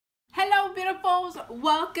Hello beautifuls,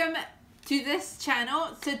 welcome to this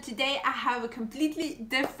channel. So today I have a completely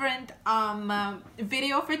different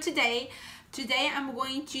video for today. Today I'm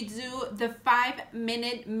going to do the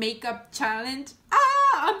 5-minute makeup challenge.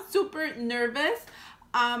 I'm super nervous.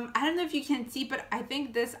 I don't know if you can see, but I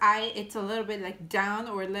think this eye, it's a little bit like down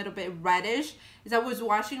or a little bit reddish. As I was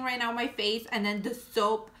washing right now my face, and then the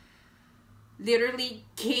soap literally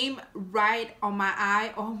came right on my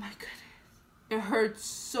eye. Oh my goodness. It hurts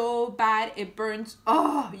so bad. It burns.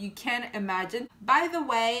 Oh, you can't imagine. By the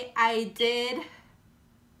way, I did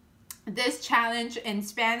this challenge in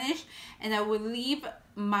Spanish, and I will leave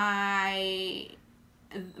my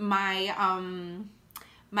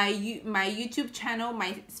YouTube channel,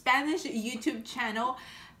 my Spanish YouTube channel,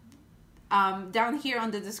 down here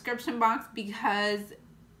on the description box, because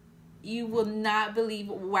you will not believe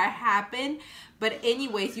what happened. But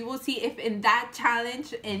anyways, you will see if in that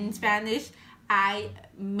challenge in Spanish I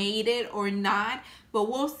made it or not, but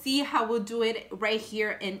we'll see how we'll do it right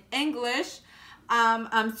here in English.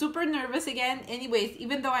 I'm super nervous again. Anyways,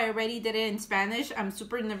 even though I already did it in Spanish, I'm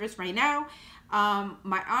super nervous right now.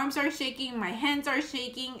 My arms are shaking, my hands are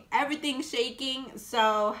shaking, everything's shaking.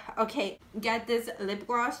 So okay, get this lip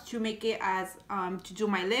gloss to make it as to do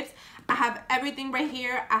my lips. I have everything right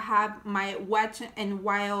here. I have my Wet n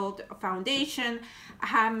Wild foundation. I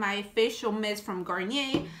have my facial mist from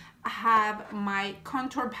Garnier. I have my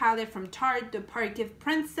contour palette from Tarte, the Parquet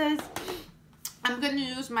Princess. I'm gonna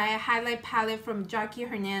use my highlight palette from Jackie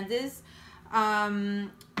Hernandez.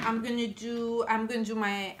 I'm gonna use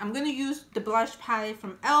the blush palette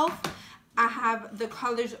from e.l.f. I have the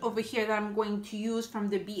colors over here that I'm going to use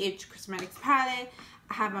from the BH Cosmetics palette.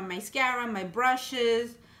 I have my mascara, my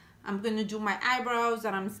brushes. I'm gonna do my eyebrows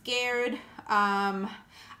that I'm scared. I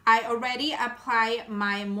already applied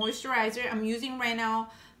my moisturizer. I'm using right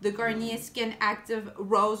now the Garnier Skin Active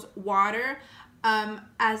Rose Water.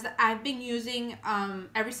 As I've been using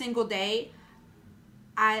every single day,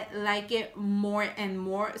 I like it more and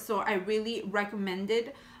more, so I really recommend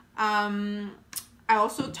it. I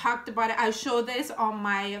also talked about it. I showed this on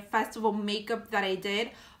my festival makeup that I did.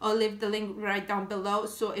 I'll leave the link right down below,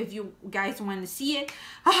 so if you guys want to see it.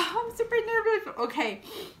 I'm super nervous. Okay,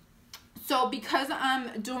 so because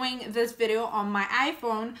I'm doing this video on my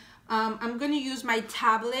iPhone, I'm gonna use my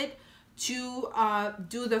tablet to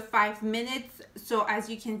do the 5 minutes. So as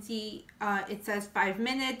you can see, it says 5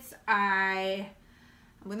 minutes. I'm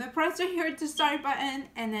gonna press right here to start button,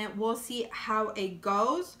 and then we'll see how it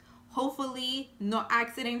goes. Hopefully no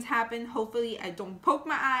accidents happen. Hopefully I don't poke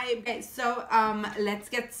my eye. Okay, so let's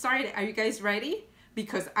get started. Are you guys ready?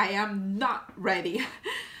 Because I am not ready.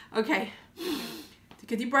 Okay,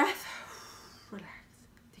 take a deep breath, relax,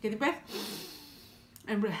 take a deep breath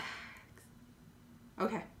and relax.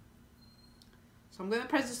 Okay, so I'm gonna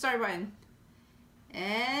press the start button,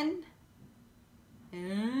 and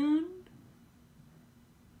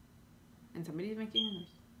somebody's making a noise.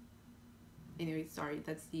 Anyway, sorry,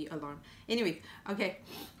 that's the alarm. Anyway, okay.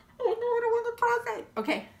 Oh no, I don't want to press it.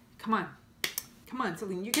 Okay, come on,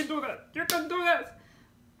 Celin, you can do that. You can do this.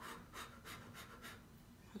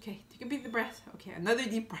 Okay, take a deep breath. Okay, another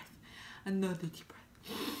deep breath. Another deep breath.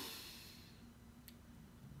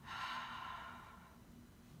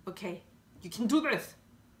 Okay, you can do this.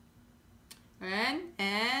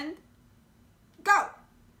 And go.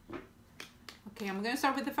 Okay, I'm gonna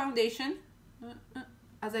start with the foundation.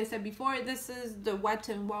 As I said before, this is the Wet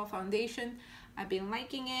n Wild foundation. I've been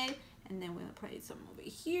liking it, and then we'll apply some over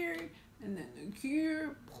here, and then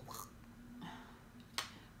here.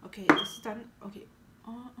 Okay, this is done. Okay.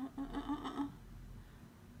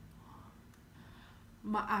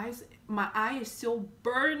 My eye is still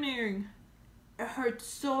burning. It hurts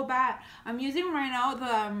so bad. I'm using right now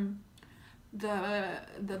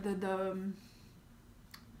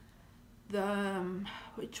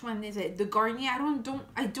which one is it? The Garnier.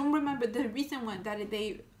 I don't remember the recent one that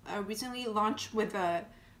they recently launched with a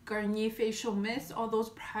Garnier facial mist. All those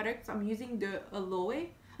products. I'm using the aloe.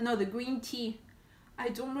 No, the green tea. I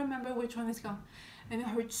don't remember which one it's called, and it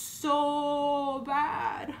hurts so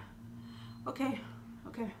bad. Okay,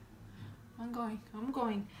 I'm going.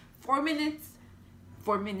 4 minutes.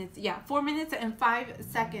 4 minutes. Yeah, 4 minutes and 5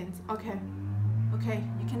 seconds. Okay,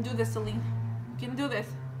 you can do this, Celin. You can do this.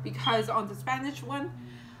 Because on the Spanish one,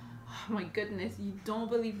 oh my goodness, you don't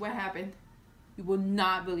believe what happened. You will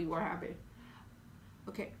not believe what happened.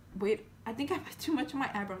 Okay, wait, I think I put too much on my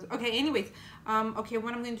eyebrows. Okay, anyways, okay,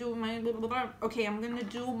 what I'm gonna do, okay, I'm gonna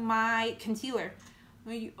do my concealer.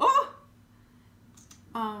 I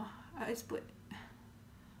split.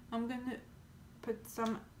 I'm gonna put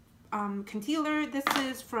some concealer. This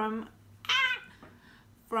is from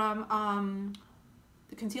from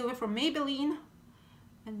the concealer from Maybelline,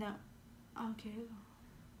 and then okay,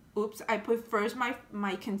 oops, I put first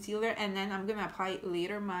my concealer, and then I'm gonna apply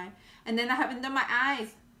later and then I haven't done my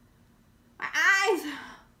eyes,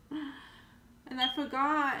 and I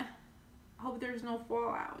forgot. Hope there's no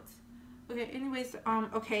fallouts. Okay, anyways,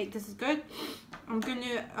 okay, this is good. I'm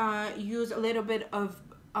gonna use a little bit of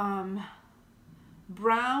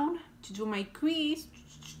brown to do my crease.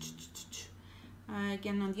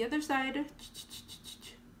 Again on the other side.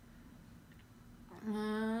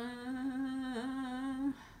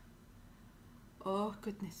 Oh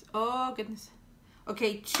goodness, oh goodness.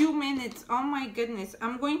 Okay, 2 minutes. Oh my goodness.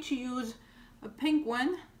 I'm going to use a pink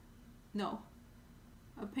one. No,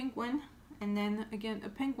 a pink one, and then again a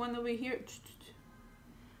pink one over here.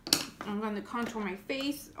 I'm gonna contour my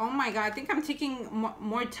face. Oh my god, I think I'm taking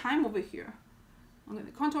more time over here. I'm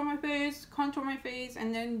gonna contour my face,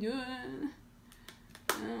 and then do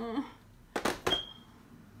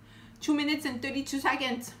 2 minutes and 32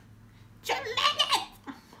 seconds. 2 minutes!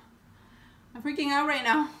 I'm freaking out right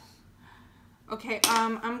now. Okay,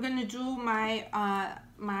 I'm gonna do my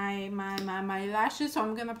my lashes. So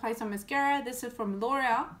I'm gonna apply some mascara. This is from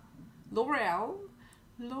L'Oreal.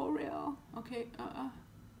 Okay.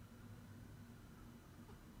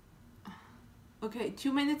 Okay,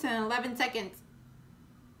 2 minutes and 11 seconds.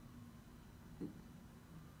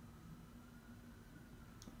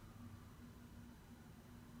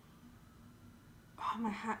 Oh,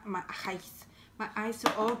 my eyes.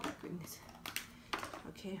 Oh goodness.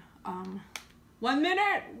 Okay. 1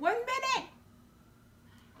 minute. 1 minute.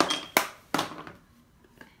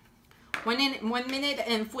 1 minute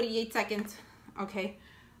and 48 seconds. Okay.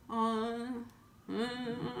 I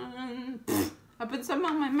put some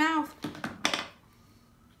on my mouth.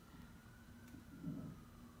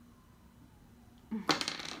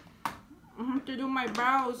 I have to do my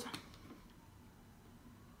brows.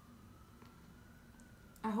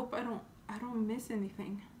 I hope I don't miss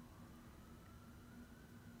anything.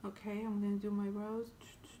 Okay, I'm gonna do my brows.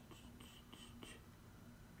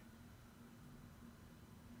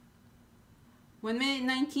 1 minute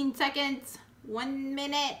 19 seconds. 1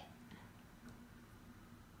 minute.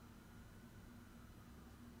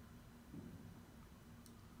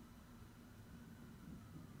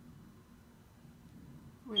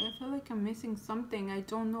 Wait, I feel like I'm missing something. I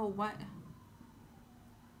don't know what.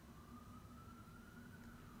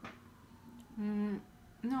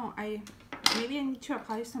 No, maybe I need to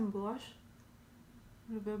apply some blush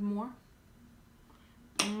a little bit more,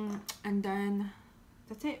 and then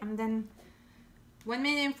that's it. And then 1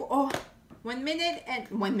 minute and 1 minute and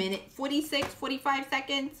 1 minute 45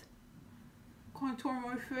 seconds. Contour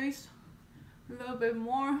my face a little bit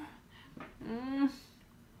more.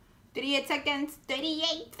 38 seconds.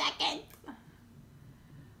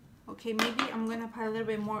 Okay, maybe I'm gonna apply a little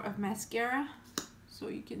bit more of mascara so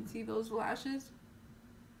you can see those lashes.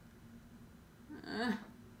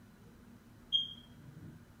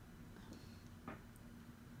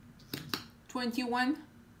 21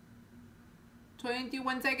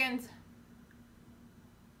 seconds.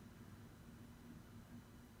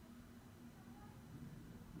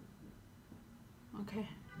 Okay.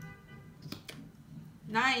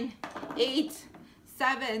 9, 8,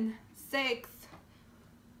 7, 6.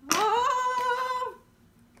 Oh,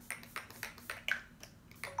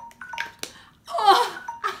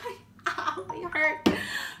 it hurt.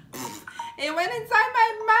 It went inside my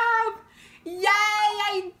mouth. Yay,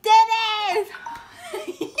 I did it.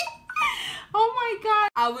 Oh my god.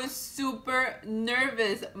 I was super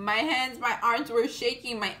nervous. My hands, my arms were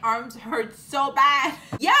shaking. My arms hurt so bad.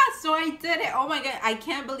 Yeah, so I did it. Oh my god, I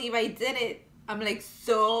can't believe I did it. I'm like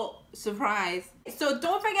so surprised. So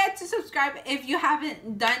don't forget to subscribe if you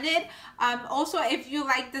haven't done it. Also, if you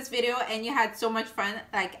liked this video and you had so much fun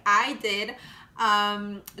like I did,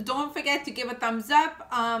 don't forget to give a thumbs up.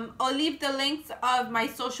 I'll leave the links of my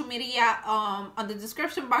social media on the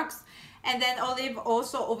description box, and then I'll leave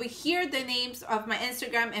also over here the names of my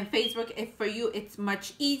Instagram and Facebook if for you it's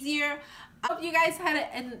much easier. I hope you guys had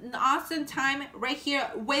an awesome time right here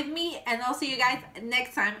with me, and I'll see you guys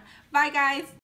next time. Bye guys.